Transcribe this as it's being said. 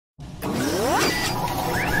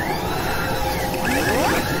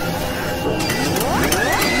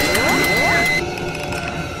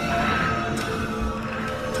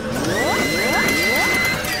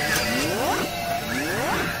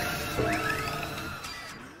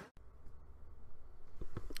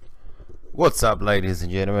What's up, ladies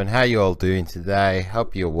and gentlemen? How you all doing today?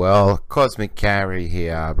 Hope you're well. Cosmic Carry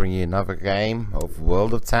here. I bring you another game of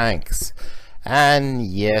World of Tanks. And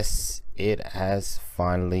yes, it has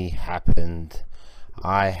finally happened.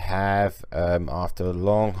 I have, after a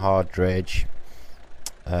long hard dredge,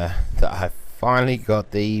 that I finally got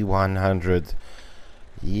the E100.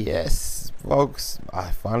 Yes, folks, I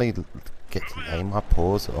finally get to lay my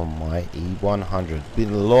paws on my E100.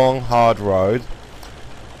 Been a long hard road,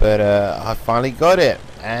 but I finally got it,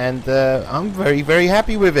 and I'm very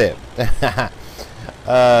happy with it.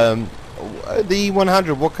 The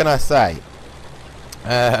E100, what can I say?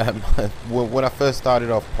 When I first started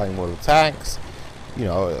off playing World of Tanks, you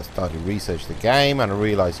know, I started to research the game, and I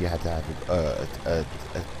realized you had to have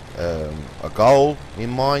a goal in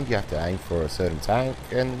mind. You have to aim for a certain tank,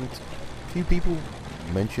 and a few people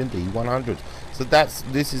mentioned the E100. So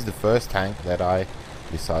this is the first tank that I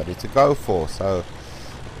decided to go for. So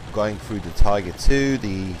going through the Tiger 2,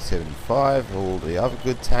 the E75, all the other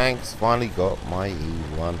good tanks, finally got my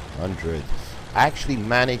E100. I actually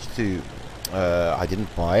managed to, I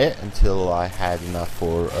didn't buy it until I had enough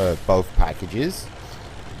for both packages.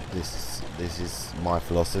 This is my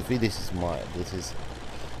philosophy. This is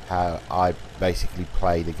how I basically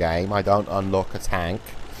play the game. I don't unlock a tank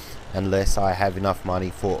unless I have enough money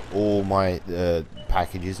for all my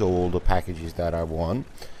packages, all the packages that I want.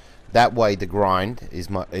 That way the grind is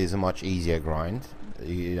a much easier grind,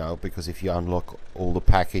 you know, because if you unlock all the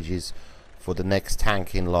packages for the next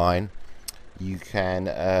tank in line, you can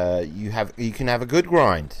have a good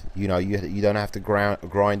grind. You know, you don't have to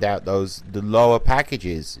grind out the lower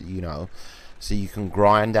packages, you know, so you can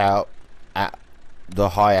grind out at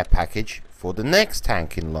the higher package for the next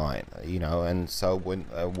tank in line, you know. And so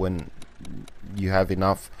when you have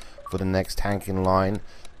enough for the next tank in line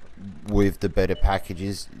with the better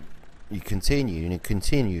packages, you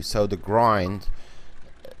continue. So the grind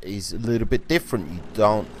is a little bit different. You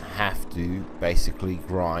don't have to basically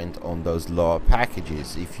grind on those lower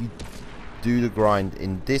packages. If you do the grind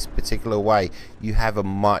in this particular way, you have a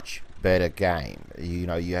much better game. You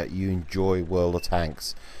know, you enjoy World of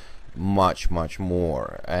Tanks much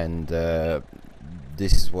more. And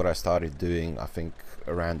this is what I started doing, I think,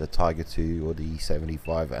 around the Tiger 2 or the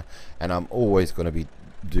E75, and I'm always going to be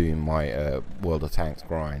doing my World of Tanks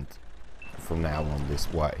grind from now on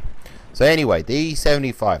this way. So anyway, the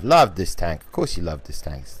E75, love this tank. Of course you love this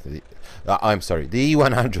tank. I'm sorry, the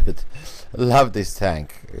E100. Love this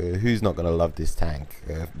tank. Who's not gonna love this tank?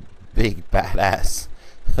 Big badass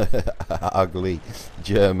ugly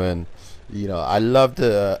German, you know. I love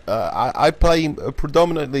the I play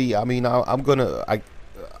predominantly, I mean,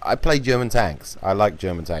 I play German tanks. I like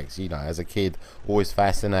German tanks, you know. As a kid, always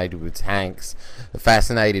fascinated with tanks,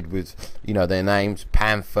 fascinated with, you know, their names,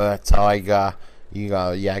 Panther, Tiger, you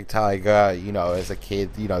know, Jag Tiger. You know, as a kid,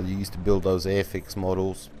 you know, you used to build those Airfix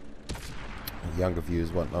models. Younger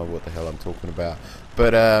viewers won't know what the hell I'm talking about,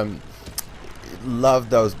 but love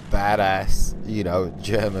those badass, you know,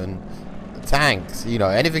 German tanks. You know,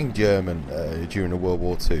 anything German during the World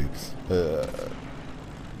War II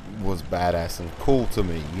was badass and cool to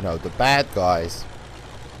me. You know, the bad guys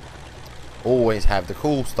always have the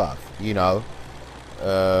cool stuff, you know.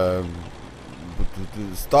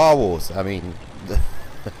 Star Wars, I mean, the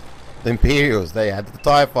Imperials, they had the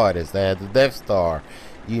TIE Fighters, they had the Death Star,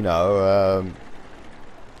 you know.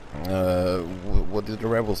 What did the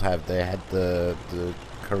Rebels have? They had the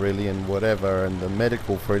Carillion whatever, and the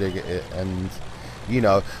medical frigate, and, you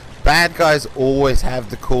know, bad guys always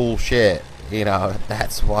have the cool shit. You know,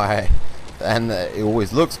 that's why, and it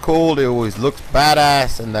always looks cool, it always looks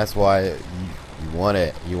badass, and that's why you want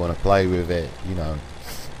it, you want to play with it, you know,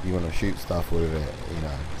 you want to shoot stuff with it, you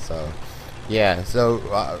know. So yeah, so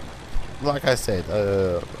like I said,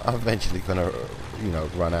 I'm eventually gonna, you know,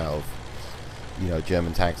 run out of, you know,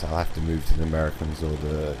 German tanks. I'll have to move to the Americans or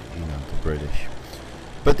the, you know, the British.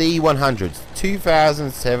 But the E100s,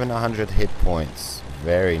 2,700 hit points,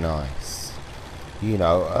 very nice. You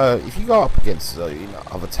know, if you go up against you know,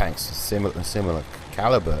 other tanks similar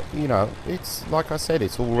caliber, you know, it's like I said,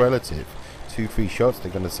 it's all relative. 2-3 shots,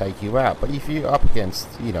 they're going to take you out. But if you're up against,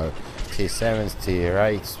 you know, tier 7s, tier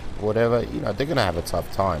 8s, whatever, you know, they're going to have a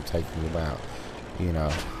tough time taking you out, you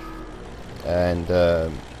know. And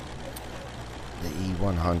the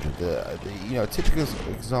E100, you know, typical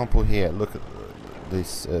example here. Look at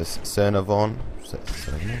this Cernavon,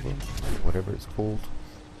 whatever it's called.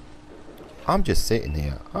 I'm just sitting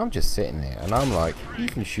here, and I'm like, you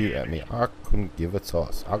can shoot at me, I couldn't give a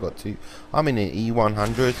toss. I'm in an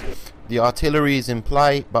E100, the artillery is in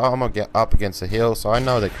play, but I'm gonna get up against a hill, so I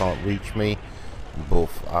know they can't reach me.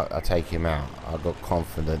 Boof, I take him out. I got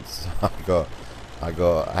confidence. I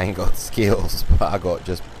ain't got skills, but I got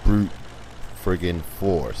just brute friggin'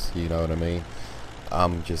 force. You know what I mean?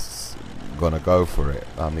 I'm just gonna go for it.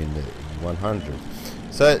 I'm in the E100.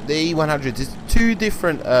 So the E100 is two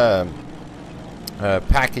different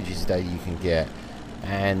packages that you can get,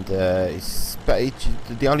 and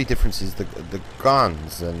the only difference is the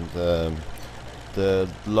guns, and the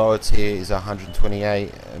lower tier is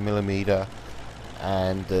 128mm,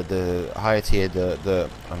 and the higher tier, the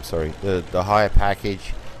higher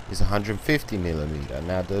package is 150mm.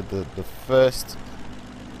 Now the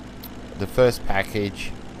first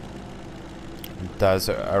package does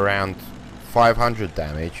around 500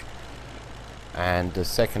 damage, and the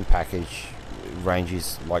second package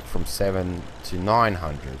ranges like from 7 to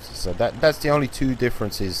 900. So that's the only two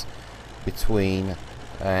differences between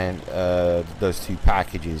those two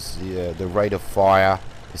packages. The rate of fire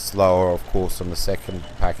is slower, of course, on the second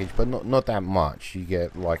package, but not that much. You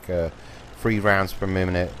get like 3 rounds per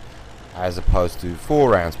minute as opposed to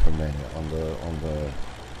 4 rounds per minute on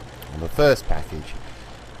the first package.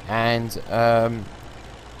 And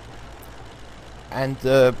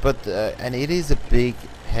it is a big,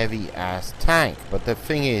 heavy ass tank, but the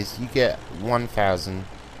thing is, you get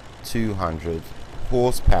 1,200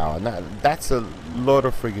 horsepower. Now that's a lot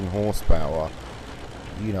of friggin' horsepower,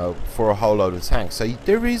 you know, for a whole load of tanks. So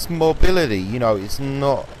there is mobility, you know. It's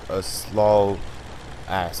not a slow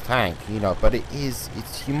ass tank, you know, but it's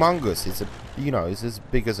humongous. It's it's as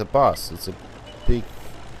big as a bus. It's a big,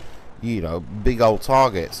 you know, big old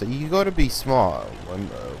target. So you got to be smart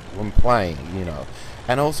when playing, you know.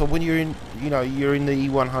 And also when you're in the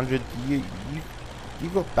E100, you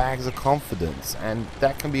got bags of confidence, and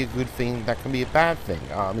that can be a good thing, that can be a bad thing.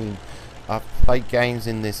 I mean, I've played games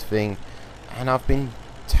in this thing, and I've been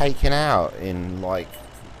taken out in like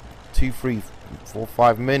 2, 3, 4,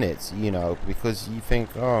 5 minutes, you know, because you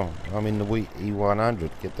think, oh, I'm in the E100,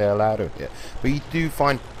 get the hell out of here. But you do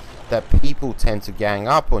find that people tend to gang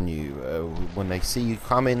up on you when they see you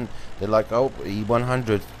come in. They're like, oh,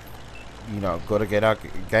 E100, you know, got to get our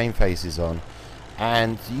game faces on,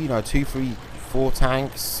 and you know, 2, 3, 4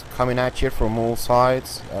 tanks coming at you from all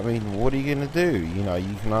sides. I mean, what are you gonna do? You know,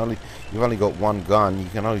 you've only got one gun. You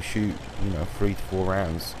can only shoot, you know, 3 to 4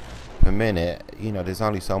 rounds per minute. You know, there's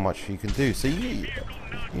only so much you can do. So you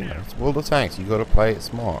know, it's World of Tanks. You got to play it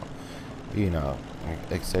smart, you know,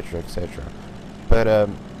 etc., etc. But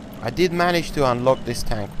I did manage to unlock this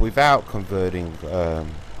tank without converting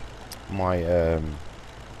my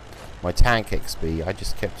tank XP. I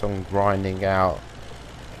just kept on grinding out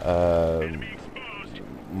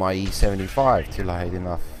my E75 till I had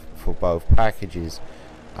enough for both packages.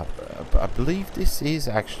 I believe this is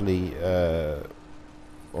actually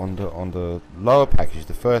on the lower package,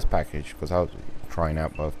 the first package, because I was trying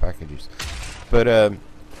out both packages. But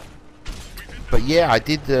yeah, I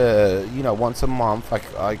did you know, once a month.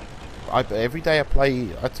 I every day I play.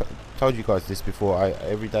 Told you guys this before.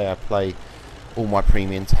 Every day I play all my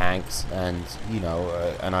premium tanks, and you know,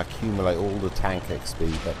 and I accumulate all the tank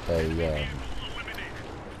XP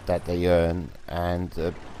that they earn,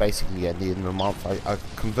 and basically at the end of the month I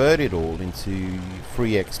convert it all into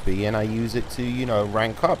free XP, and I use it to, you know,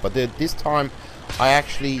 rank up. But this time I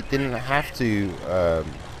actually didn't have to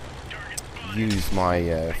use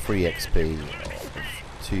my free XP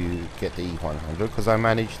to get the E100, because I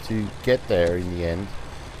managed to get there in the end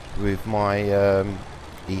with my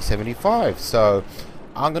E75. So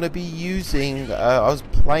I'm gonna be using I was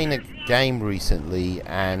playing a game recently,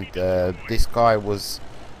 and this guy was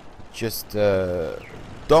just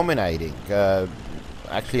dominating.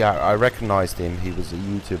 Actually, I recognized him. He was a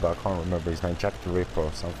YouTuber. I can't remember his name, Jack the Ripper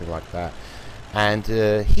or something like that. And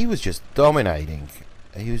he was just dominating.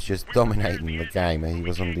 He was just dominating the game, and he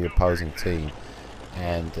was on the opposing team,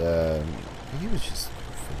 and he was just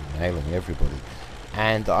nailing everybody.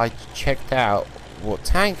 And I checked out what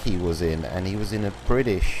tank he was in, and he was in a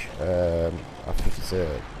British, I think it's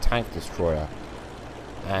a tank destroyer,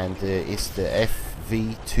 and it's the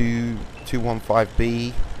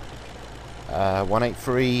FV215B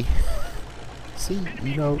 183. See,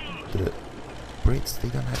 you know, the Brits, they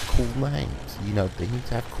don't have cool names. You know, they need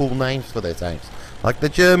to have cool names for their tanks, like the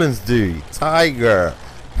Germans do. Tiger,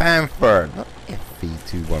 Panther, not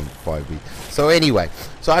FV215B. So anyway,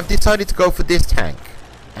 so I've decided to go for this tank,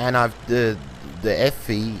 and I've the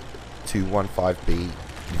FV215B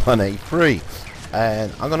 183,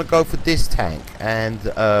 and I'm gonna go for this tank.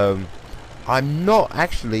 And I'm not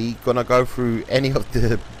actually gonna go through any of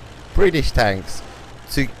the British tanks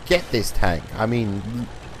to get this tank. I mean,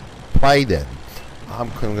 play them. I'm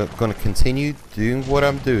gonna continue doing what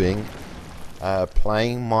I'm doing,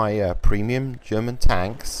 playing my premium German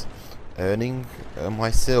tanks, earning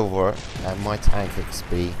my silver and my tank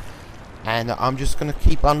XP, and I'm just gonna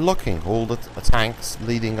keep unlocking all the tanks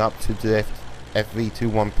leading up to the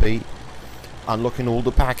FV21P, unlocking all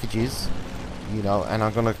the packages, you know, and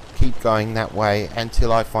I'm gonna keep going that way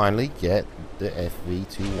until I finally get the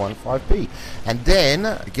FV215P. And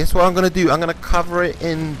then guess what I'm gonna do? I'm gonna cover it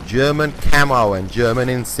in German camo and German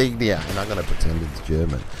insignia, and I'm gonna pretend it's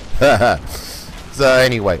German. So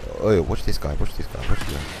anyway, oh, watch this guy, watch this guy, watch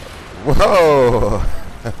this guy. Whoa!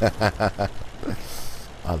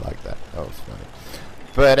 I like that. That was funny.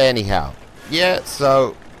 But anyhow, yeah.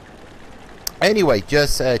 So anyway,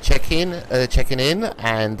 just checking in,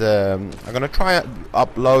 and I'm gonna try and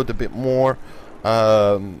upload a bit more.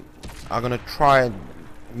 I'm gonna try and,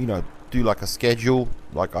 you know, do like a schedule,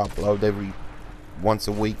 like upload every once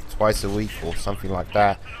a week, twice a week, or something like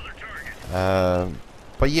that.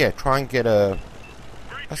 But yeah, try and get a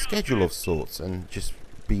schedule of sorts, and just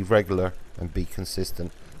be regular and be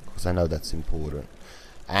consistent, because I know that's important.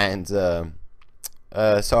 And so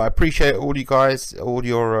I appreciate all you guys, all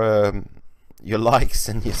your likes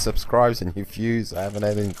and your subscribes and your views. I haven't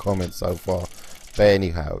had any comments so far, but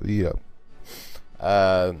anyhow, you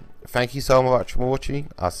know, thank you so much for watching.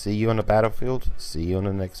 I'll see you on the battlefield. See you on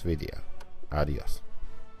the next video. Adios.